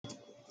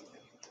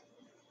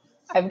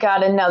I've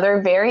got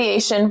another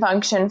variation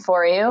function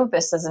for you.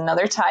 This is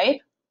another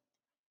type.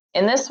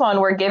 In this one,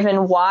 we're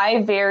given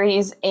y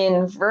varies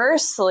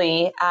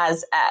inversely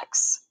as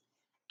x.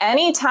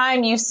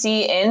 Anytime you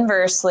see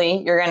inversely,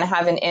 you're going to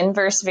have an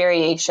inverse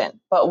variation.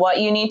 But what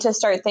you need to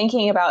start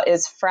thinking about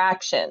is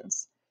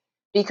fractions.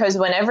 Because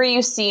whenever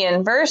you see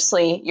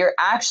inversely, you're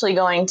actually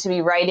going to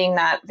be writing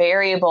that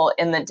variable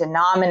in the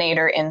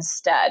denominator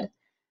instead.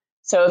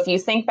 So if you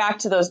think back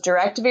to those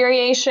direct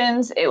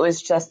variations, it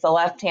was just the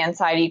left-hand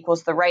side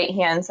equals the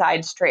right-hand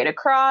side straight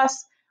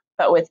across.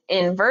 But with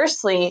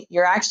inversely,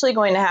 you're actually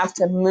going to have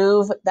to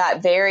move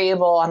that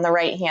variable on the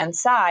right-hand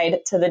side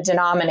to the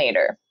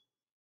denominator.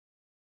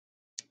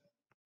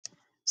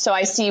 So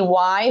I see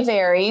y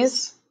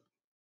varies.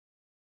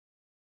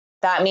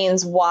 That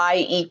means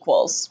y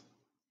equals.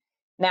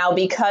 Now,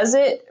 because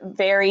it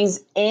varies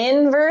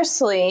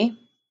inversely,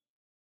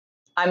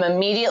 I'm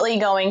immediately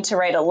going to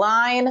write a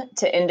line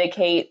to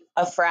indicate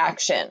a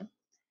fraction.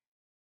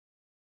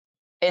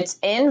 It's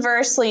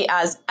inversely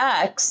as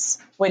x,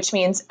 which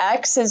means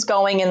x is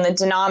going in the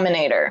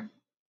denominator.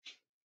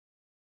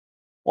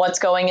 What's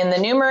going in the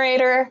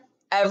numerator?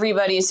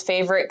 Everybody's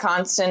favorite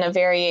constant of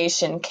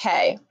variation,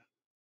 k.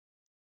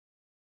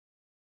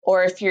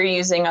 Or if you're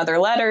using other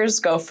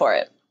letters, go for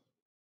it.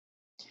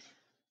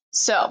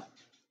 So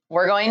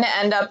we're going to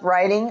end up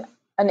writing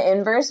an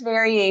inverse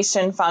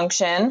variation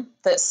function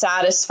that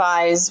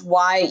satisfies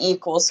y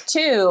equals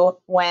 2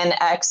 when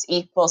x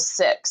equals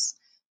 6.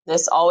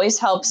 This always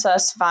helps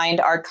us find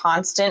our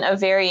constant of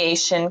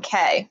variation,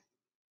 k.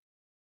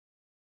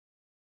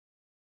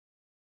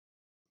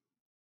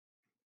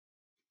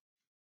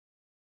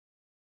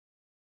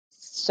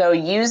 So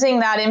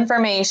using that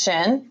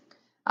information,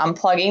 I'm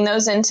plugging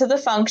those into the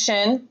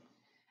function.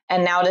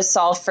 And now to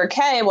solve for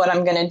k, what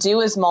I'm going to do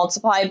is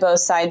multiply both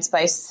sides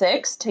by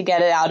 6 to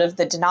get it out of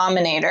the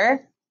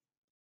denominator.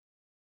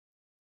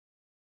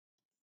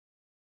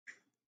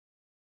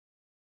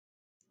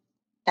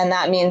 And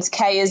that means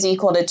k is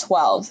equal to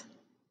 12.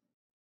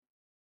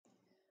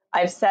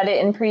 I've said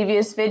it in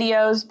previous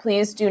videos,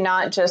 please do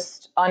not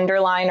just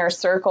underline or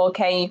circle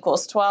k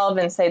equals 12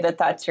 and say that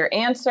that's your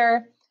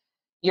answer.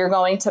 You're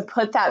going to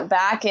put that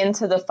back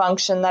into the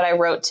function that I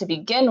wrote to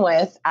begin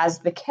with as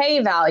the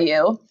k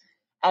value,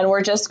 and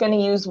we're just going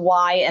to use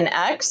y and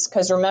x,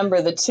 because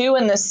remember the 2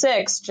 and the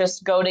 6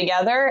 just go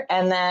together,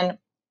 and then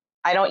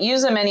I don't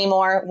use them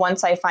anymore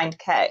once I find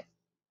k.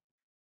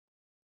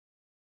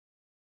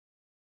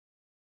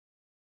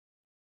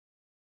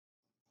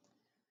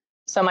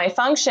 So my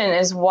function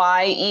is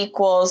y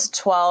equals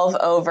 12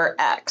 over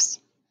x.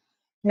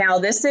 Now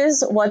this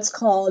is what's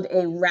called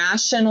a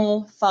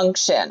rational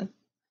function.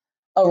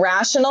 A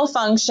rational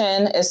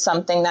function is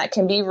something that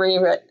can be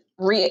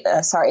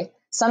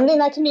something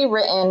that can be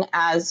written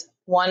as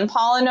one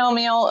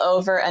polynomial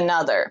over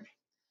another.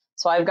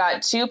 So I've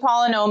got two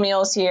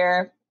polynomials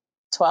here.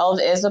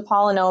 12 is a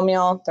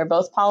polynomial. They're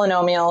both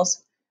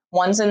polynomials.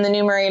 One's in the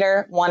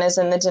numerator, one is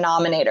in the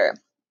denominator.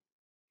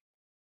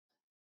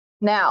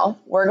 Now,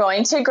 we're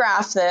going to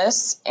graph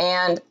this,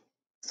 and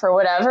for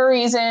whatever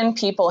reason,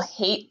 people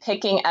hate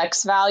picking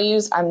x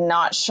values. I'm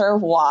not sure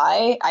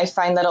why. I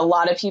find that a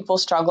lot of people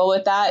struggle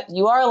with that.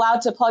 You are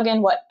allowed to plug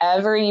in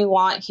whatever you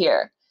want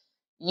here.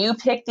 You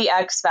pick the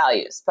x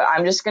values, but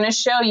I'm just going to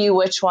show you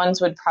which ones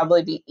would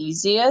probably be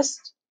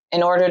easiest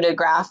in order to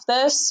graph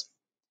this.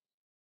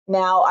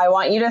 Now, I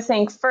want you to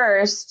think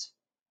first,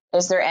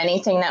 is there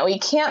anything that we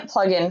can't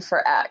plug in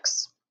for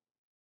x?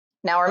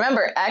 Now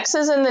remember, x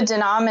is in the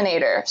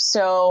denominator,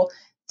 so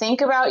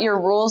think about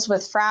your rules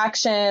with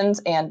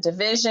fractions and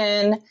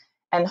division,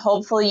 and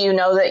hopefully you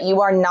know that you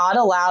are not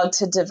allowed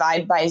to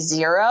divide by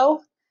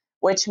 0,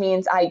 which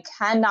means I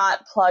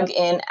cannot plug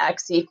in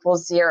x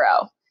equals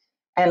 0.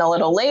 And a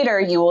little later,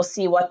 you will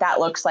see what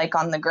that looks like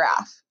on the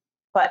graph.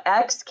 But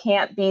x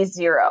can't be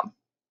 0.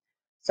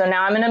 So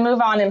now I'm going to move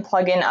on and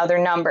plug in other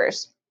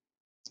numbers.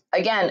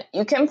 Again,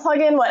 you can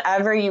plug in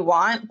whatever you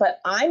want, but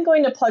I'm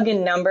going to plug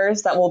in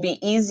numbers that will be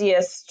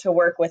easiest to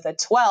work with a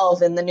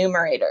 12 in the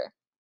numerator.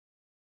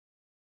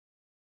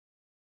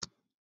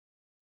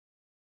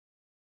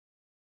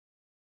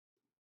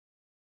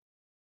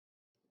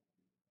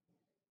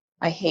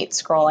 I hate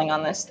scrolling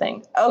on this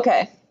thing.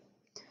 Okay,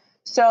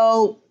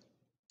 so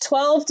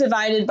 12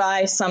 divided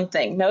by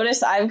something.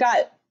 Notice I've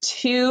got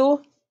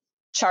two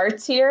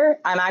charts here.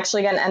 I'm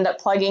actually going to end up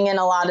plugging in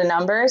a lot of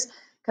numbers,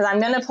 because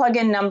I'm going to plug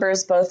in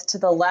numbers both to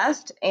the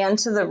left and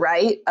to the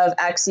right of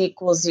x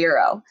equals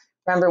 0.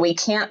 Remember, we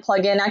can't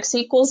plug in x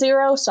equals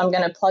 0, so I'm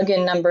going to plug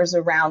in numbers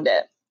around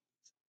it.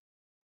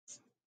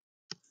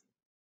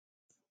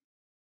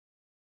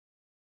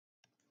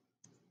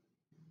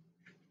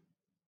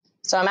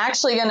 So I'm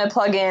actually going to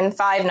plug in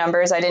 5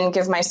 numbers. I didn't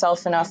give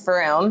myself enough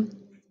room.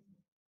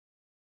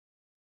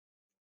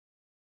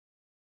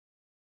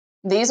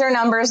 These are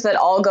numbers that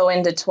all go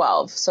into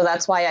 12, so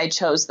that's why I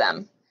chose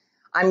them.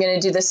 I'm going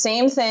to do the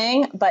same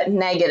thing, but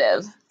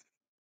negative.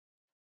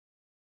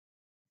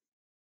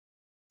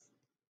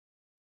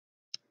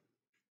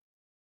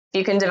 If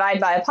you can divide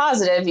by a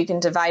positive, you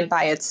can divide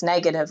by its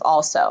negative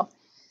also.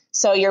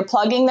 So you're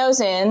plugging those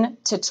in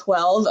to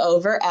 12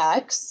 over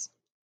x.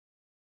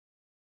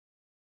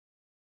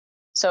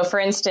 So for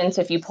instance,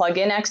 if you plug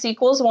in x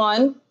equals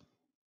 1,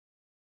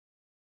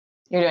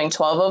 you're doing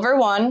 12 over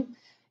 1.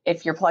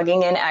 If you're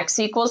plugging in x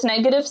equals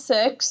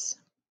 -6,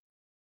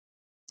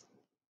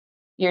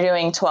 you're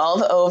doing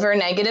 12 over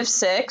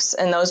 -6,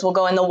 and those will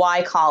go in the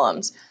y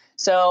columns.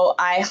 So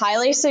I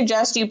highly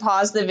suggest you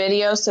pause the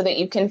video so that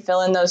you can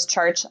fill in those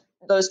charts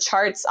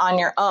on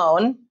your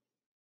own.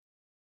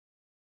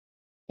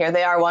 Here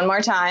they are one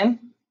more time.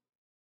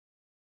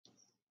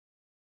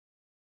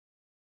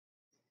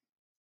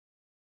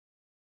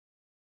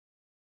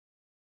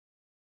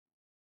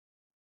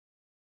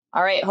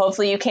 All right,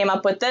 hopefully you came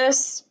up with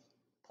this,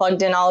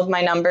 plugged in all of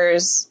my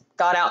numbers,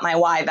 got out my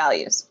y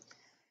values.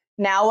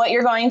 Now what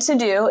you're going to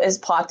do is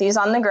plot these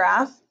on the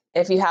graph.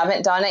 If you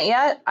haven't done it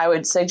yet, I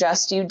would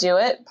suggest you do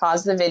it.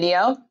 Pause the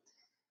video.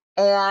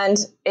 And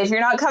if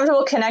you're not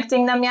comfortable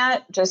connecting them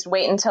yet, just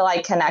wait until I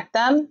connect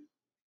them.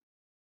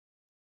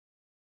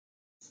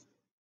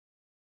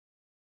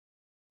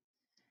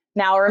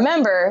 Now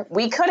remember,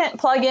 we couldn't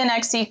plug in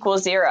x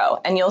equals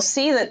 0, and you'll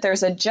see that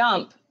there's a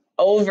jump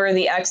over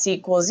the x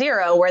equals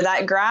 0 where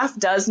that graph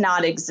does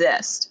not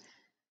exist.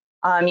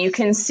 You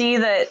can see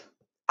that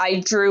I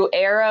drew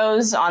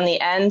arrows on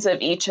the ends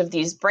of each of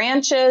these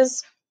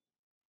branches.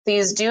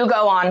 These do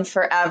go on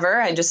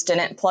forever. I just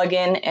didn't plug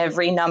in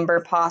every number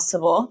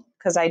possible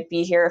because I'd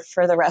be here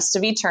for the rest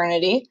of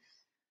eternity.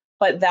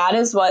 But that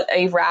is what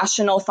a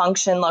rational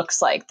function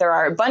looks like. There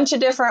are a bunch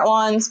of different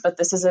ones, but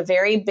this is a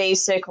very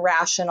basic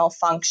rational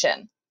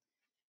function.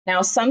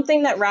 Now,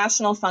 something that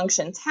rational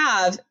functions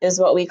have is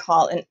what we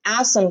call an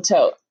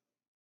asymptote.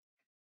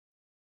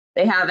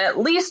 They have at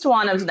least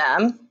one of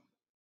them.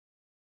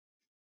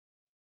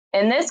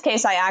 In this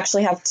case, I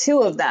actually have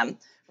two of them.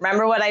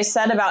 Remember what I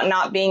said about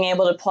not being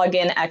able to plug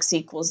in x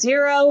equals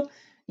 0?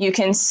 You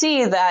can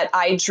see that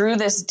I drew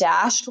this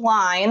dashed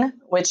line,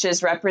 which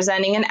is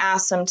representing an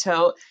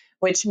asymptote,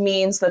 which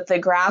means that the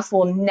graph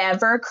will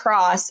never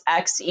cross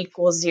x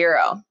equals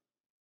 0.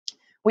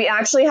 We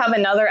actually have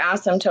another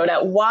asymptote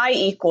at y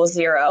equals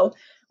 0,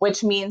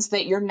 which means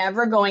that you're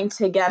never going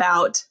to get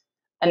out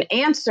an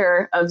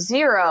answer of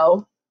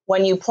 0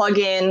 when you plug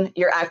in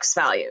your x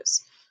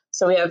values.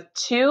 So we have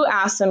two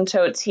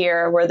asymptotes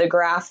here where the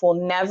graph will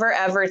never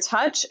ever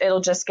touch, it'll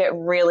just get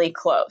really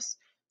close.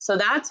 So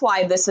that's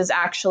why this is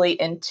actually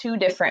in two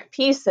different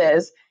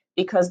pieces,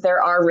 because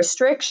there are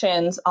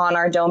restrictions on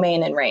our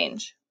domain and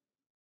range.